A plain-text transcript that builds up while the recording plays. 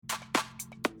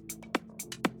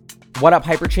What up,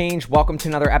 Hyperchange? Welcome to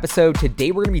another episode.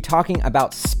 Today we're going to be talking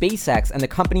about SpaceX and the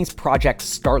company's Project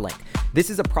Starlink.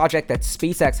 This is a project that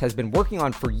SpaceX has been working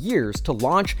on for years to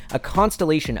launch a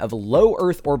constellation of low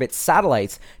Earth orbit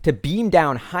satellites to beam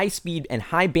down high-speed and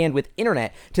high-bandwidth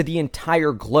internet to the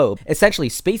entire globe. Essentially,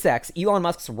 SpaceX, Elon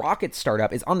Musk's rocket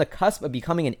startup, is on the cusp of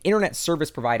becoming an internet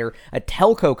service provider, a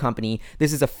telco company.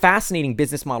 This is a fascinating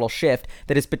business model shift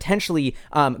that is potentially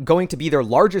going to be their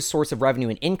largest source of revenue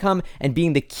and income and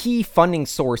being the key funding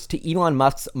source to Elon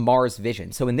Musk's Mars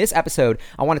vision. So in this episode,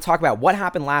 I want to talk about what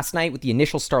happened last night with the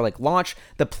initial Starlink launch,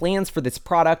 the plans for this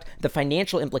product, the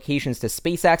financial implications to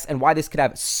SpaceX, and why this could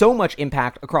have so much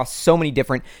impact across so many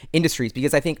different industries.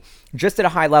 Because I think just at a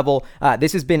high level,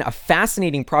 this has been a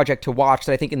fascinating project to watch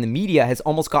that I think in the media has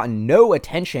almost gotten no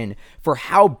attention for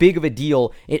how big of a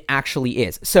deal it actually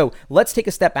is. So let's take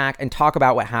a step back and talk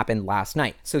about what happened last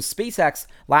night. So SpaceX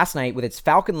last night with its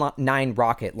Falcon 9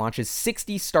 rocket launches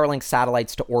 60 Starlink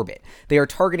satellites to orbit. They are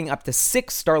targeting up to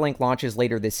 6 Starlink launches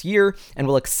later this year and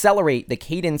will accelerate the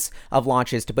cadence of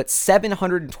launches to put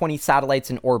 720 satellites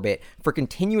in orbit for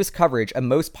continuous coverage of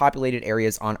most populated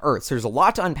areas on Earth. So there's a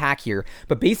lot to unpack here,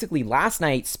 but basically last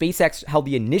night, SpaceX held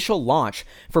the initial launch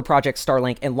for Project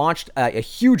Starlink and launched a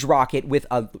huge rocket with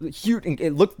a huge,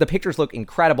 the pictures look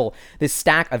incredible, this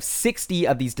stack of 60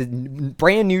 of these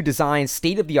brand new design,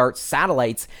 state-of-the-art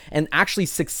satellites, and actually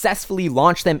successfully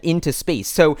launched them into space.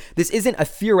 So this isn't a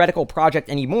theoretical project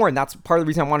anymore, and that's part of the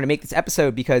reason I wanted to make this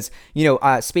episode because,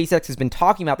 SpaceX has been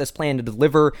talking about this plan to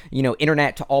deliver,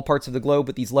 internet to all parts of the globe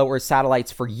with these low Earth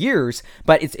satellites for years,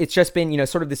 but it's just been,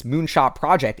 sort of this moonshot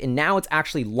project, and now it's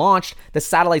actually launched. The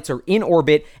satellites are in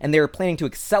orbit, and they're planning to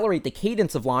accelerate the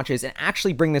cadence of launches and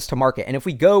actually bring this to market. And if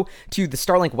we go to the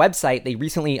Starlink website, they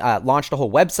recently launched a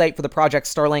whole website for the Project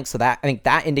Starlink, so that I think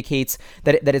that indicates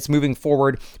that it's moving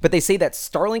forward. But they say that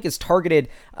Starlink is targeted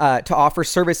to offer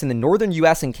service in the northern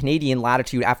U.S. and Canadian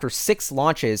latitude after 6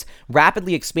 launches,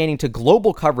 rapidly expanding to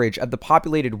global coverage of the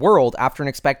populated world after an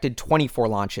expected 24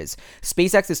 launches.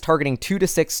 SpaceX is targeting 2 to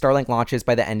 6 Starlink launches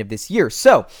by the end of this year.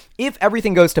 So if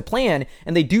everything goes to plan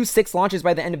and they do 6 launches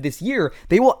by the end of this year,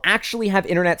 they will actually have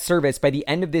internet service by the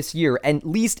end of this year, at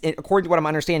least according to what I'm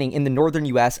understanding, in the northern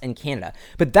U.S. and Canada.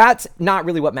 But that's not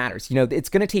really what matters. It's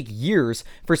going to take years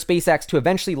for SpaceX to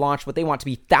eventually launch what they want to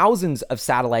be thousands of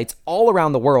satellites all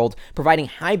around the world, providing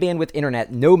high bandwidth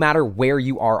internet no matter where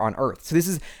you are on Earth. So this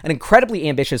is an incredibly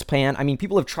ambitious plan. I mean,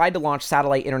 people have tried to launch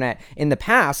satellite internet in the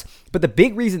past, but the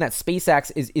big reason that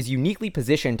SpaceX is uniquely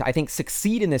positioned to, I think,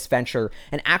 succeed in this venture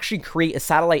and actually create a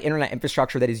satellite internet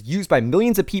infrastructure that is used by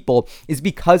millions of people is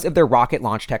because of their rocket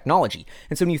launch technology.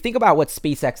 And so when you think about what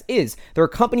SpaceX is, they're a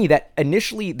company that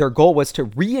initially their goal was to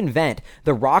reinvent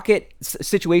the rocket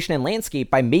situation and landscape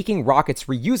by making rockets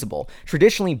reusable.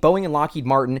 Traditionally, Boeing and Lockheed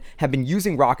Martin have been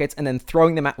using rockets and then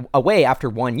throwing them away after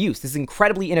one use. This is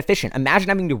incredibly inefficient. Imagine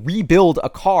having to rebuild a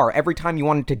car every time you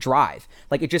wanted to drive.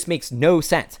 Like, it just makes no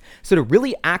sense. So to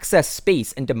really access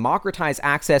space and democratize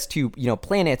access to,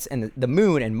 planets and the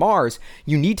moon and Mars,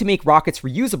 you need to make rockets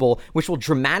reusable, which will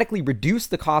dramatically reduce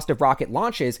the cost of rocket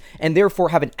launches and therefore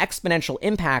have an exponential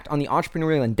impact on the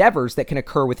entrepreneurial endeavors that can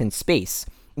occur within space.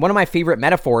 One of my favorite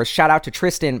metaphors, shout out to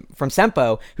Tristan from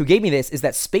Sempo, who gave me this, is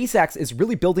that SpaceX is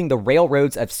really building the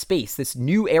railroads of space, this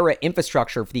new era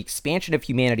infrastructure for the expansion of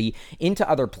humanity into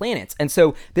other planets. And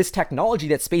so this technology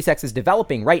that SpaceX is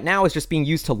developing right now is just being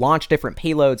used to launch different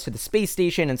payloads to the space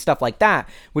station and stuff like that,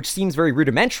 which seems very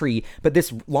rudimentary. But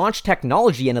this launch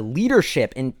technology and a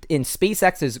leadership in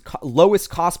SpaceX's lowest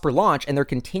cost per launch, and they're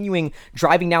continuing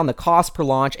driving down the cost per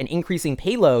launch and increasing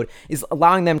payload, is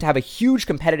allowing them to have a huge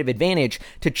competitive advantage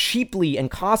to cheaply and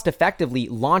cost effectively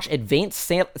launch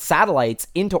advanced satellites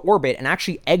into orbit and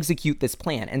actually execute this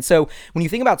plan. And so when you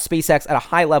think about SpaceX at a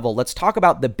high level, let's talk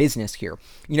about the business here.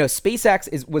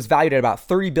 SpaceX was valued at about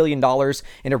 $30 billion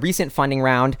in a recent funding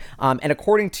round. And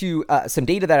according to some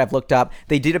data that I've looked up,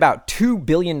 they did about $2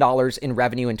 billion in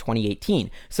revenue in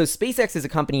 2018. So SpaceX is a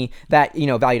company that,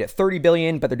 valued at $30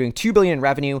 billion, but they're doing $2 billion in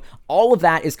revenue. All of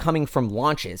that is coming from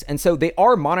launches. And so they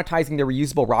are monetizing their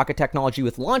reusable rocket technology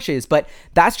with launches, but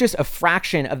that's just a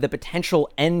fraction of the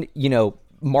potential end,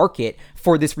 market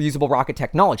for this reusable rocket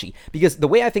technology. Because the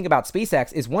way I think about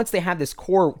SpaceX is once they have this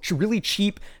core, really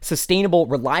cheap, sustainable,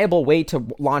 reliable way to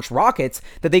launch rockets,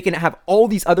 that they can have all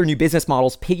these other new business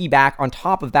models piggyback on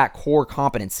top of that core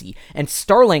competency. And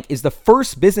Starlink is the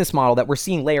first business model that we're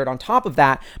seeing layered on top of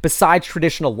that besides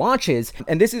traditional launches.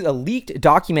 And this is a leaked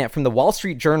document from the Wall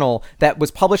Street Journal that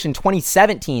was published in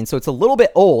 2017. So it's a little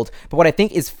bit old, but what I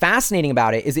think is fascinating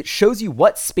about it is it shows you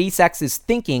what SpaceX is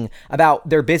thinking about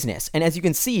their business. And as you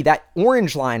can see, that orange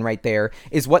orange line right there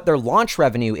is what their launch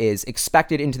revenue is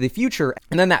expected into the future.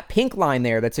 And then that pink line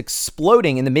there that's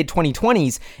exploding in the mid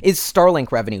 2020s is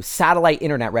Starlink revenue, satellite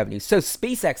internet revenue. So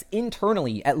SpaceX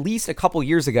internally, at least a couple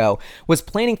years ago, was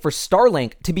planning for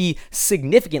Starlink to be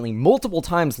significantly, multiple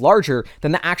times larger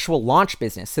than the actual launch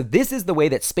business. So this is the way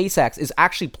that SpaceX is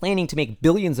actually planning to make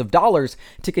billions of dollars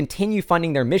to continue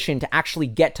funding their mission to actually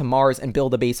get to Mars and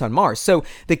build a base on Mars. So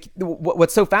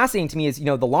what's so fascinating to me is,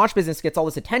 the launch business gets all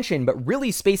this attention, but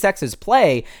really SpaceX's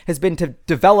play has been to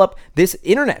develop this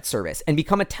internet service and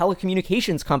become a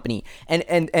telecommunications company.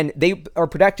 And they are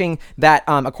projecting that,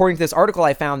 according to this article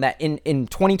I found, that in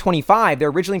 2025, they're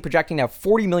originally projecting to have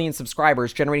 40 million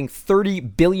subscribers, generating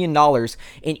 $30 billion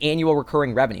in annual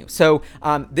recurring revenue. So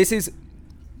this is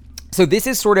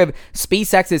sort of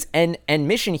SpaceX's end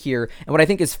mission here. And what I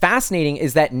think is fascinating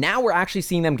is that now we're actually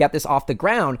seeing them get this off the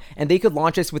ground, and they could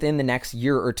launch this within the next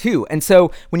year or two. And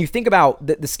so when you think about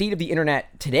the state of the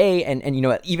internet today, and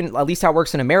even at least how it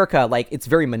works in America, like, it's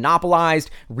very monopolized,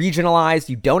 regionalized.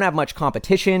 You don't have much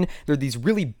competition. There are these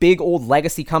really big old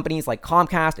legacy companies like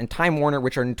Comcast and Time Warner,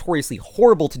 which are notoriously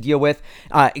horrible to deal with,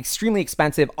 extremely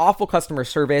expensive, awful customer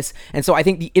service. And so I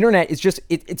think the internet is just,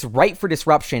 it's ripe for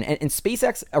disruption. And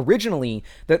SpaceX originally,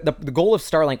 the goal of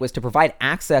Starlink was to provide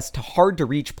access to hard to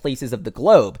reach places of the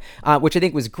globe, which I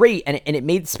think was great. And it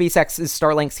made SpaceX's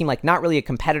Starlink seem like not really a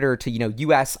competitor to,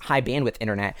 US high bandwidth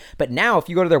internet. But now if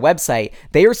you go to their website,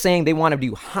 they are saying they want to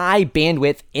do high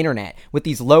bandwidth internet with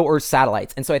these low Earth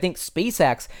satellites. And so I think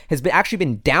SpaceX has actually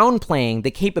been downplaying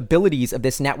the capabilities of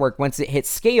this network once it hits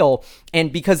scale.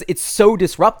 And because it's so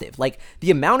disruptive, like the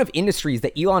amount of industries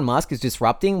that Elon Musk is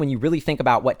disrupting, when you really think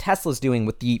about what Tesla's doing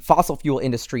with the fossil fuel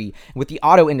industry, with the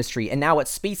auto industry, and now what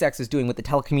SpaceX is doing with the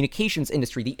telecommunications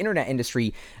industry, the internet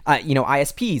industry,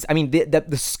 ISPs. I mean,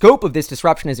 the scope of this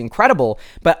disruption is incredible,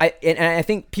 but I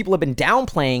think people have been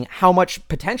downplaying how much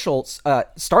potential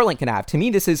Starlink can have. To me,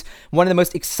 this is one of the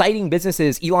most exciting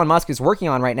businesses Elon Musk is working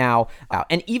on right now.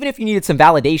 And even if you needed some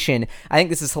validation, I think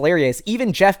this is hilarious.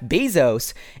 Even Jeff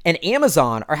Bezos and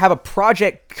Amazon have a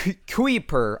project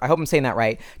Kuiper, I hope I'm saying that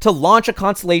right, to launch a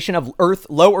constellation of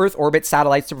low Earth orbit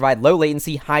satellites to provide low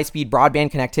latency, high-speed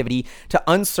broadband connectivity to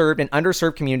unserved and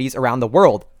underserved communities around the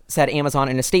world, said Amazon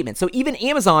in a statement. So even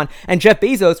Amazon and Jeff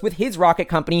Bezos with his rocket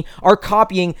company are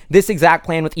copying this exact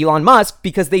plan with Elon Musk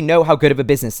because they know how good of a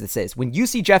business this is. When you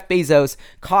see Jeff Bezos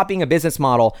copying a business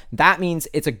model, that means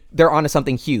they're onto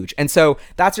something huge. And so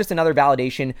that's just another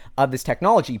validation of this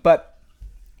technology. But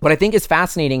what I think is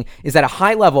fascinating is that at a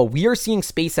high level, we are seeing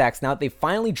SpaceX, now that they've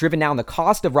finally driven down the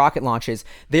cost of rocket launches,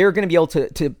 they're going to be able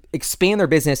to expand their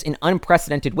business in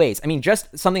unprecedented ways. I mean,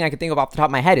 just something I can think of off the top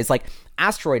of my head is like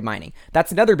asteroid mining.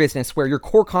 That's another business where your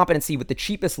core competency with the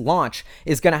cheapest launch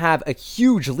is going to have a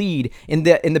huge lead in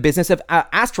the business of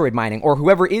asteroid mining, or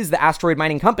whoever is the asteroid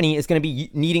mining company is going to be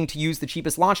needing to use the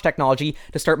cheapest launch technology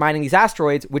to start mining these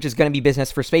asteroids, which is going to be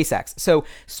business for SpaceX. So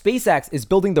SpaceX is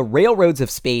building the railroads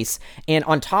of space, and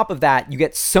on top of that, you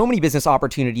get so many business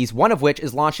opportunities, one of which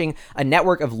is launching a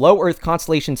network of low Earth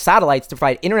constellation satellites to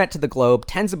provide internet to the globe,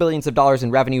 tens of billions of dollars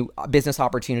in revenue, business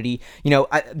opportunity.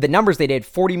 The numbers they did,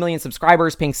 40 million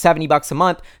subscribers paying $70 a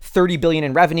month, 30 billion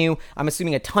in revenue. I'm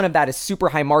assuming a ton of that is super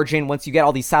high margin once you get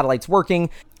all these satellites working.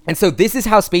 And so this is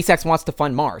how SpaceX wants to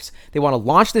fund Mars. They want to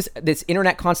launch this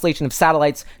internet constellation of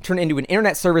satellites, turn it into an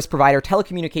internet service provider,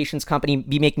 telecommunications company,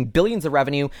 be making billions of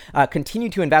revenue, continue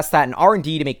to invest that in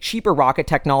R&D to make cheaper rocket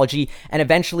technology, and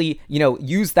eventually,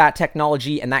 use that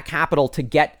technology and that capital to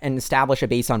get and establish a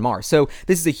base on Mars. So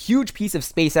this is a huge piece of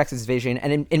SpaceX's vision.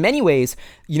 And in many ways,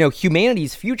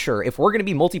 humanity's future, if we're going to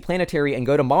be multiplanetary and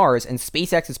go to Mars, and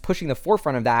SpaceX is pushing the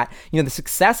forefront of that, the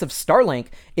success of Starlink,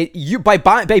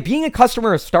 by being a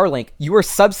customer of Starlink, you are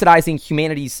subsidizing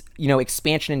humanity's,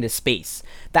 expansion into space.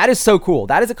 That is so cool.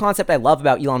 That is a concept I love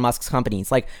about Elon Musk's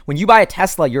companies. Like when you buy a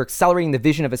Tesla, you're accelerating the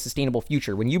vision of a sustainable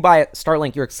future. When you buy a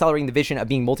Starlink, you're accelerating the vision of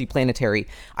being multiplanetary.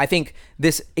 I think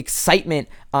this excitement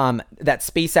that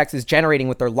SpaceX is generating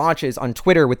with their launches on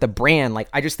Twitter, with the brand,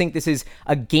 I just think this is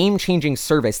a game-changing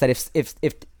service that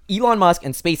if Elon Musk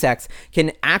and SpaceX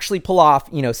can actually pull off,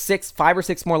 5 or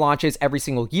 6 more launches every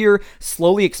single year,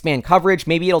 slowly expand coverage.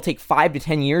 Maybe it'll take 5 to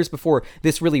 10 years before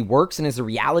this really works and is a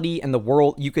reality, and the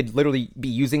world, you could literally be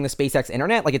using the SpaceX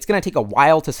internet. It's going to take a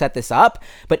while to set this up,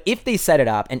 but if they set it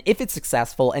up, and if it's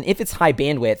successful, and if it's high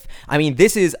bandwidth, I mean,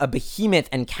 this is a behemoth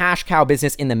and cash cow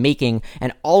business in the making,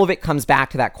 and all of it comes back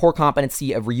to that core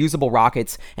competency of reusable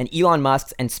rockets and Elon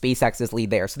Musk's and SpaceX's lead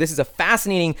there. So this is a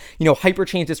fascinating,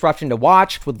 hyperchange disruption to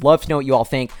watch. Would love to know what you all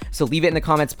think, so leave it in the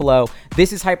comments below.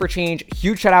 This is Hyperchange.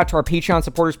 Huge shout out to our Patreon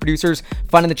supporters, producers,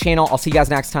 funding the channel. I'll see you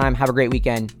guys next time. Have a great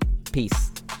weekend.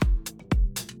 Peace.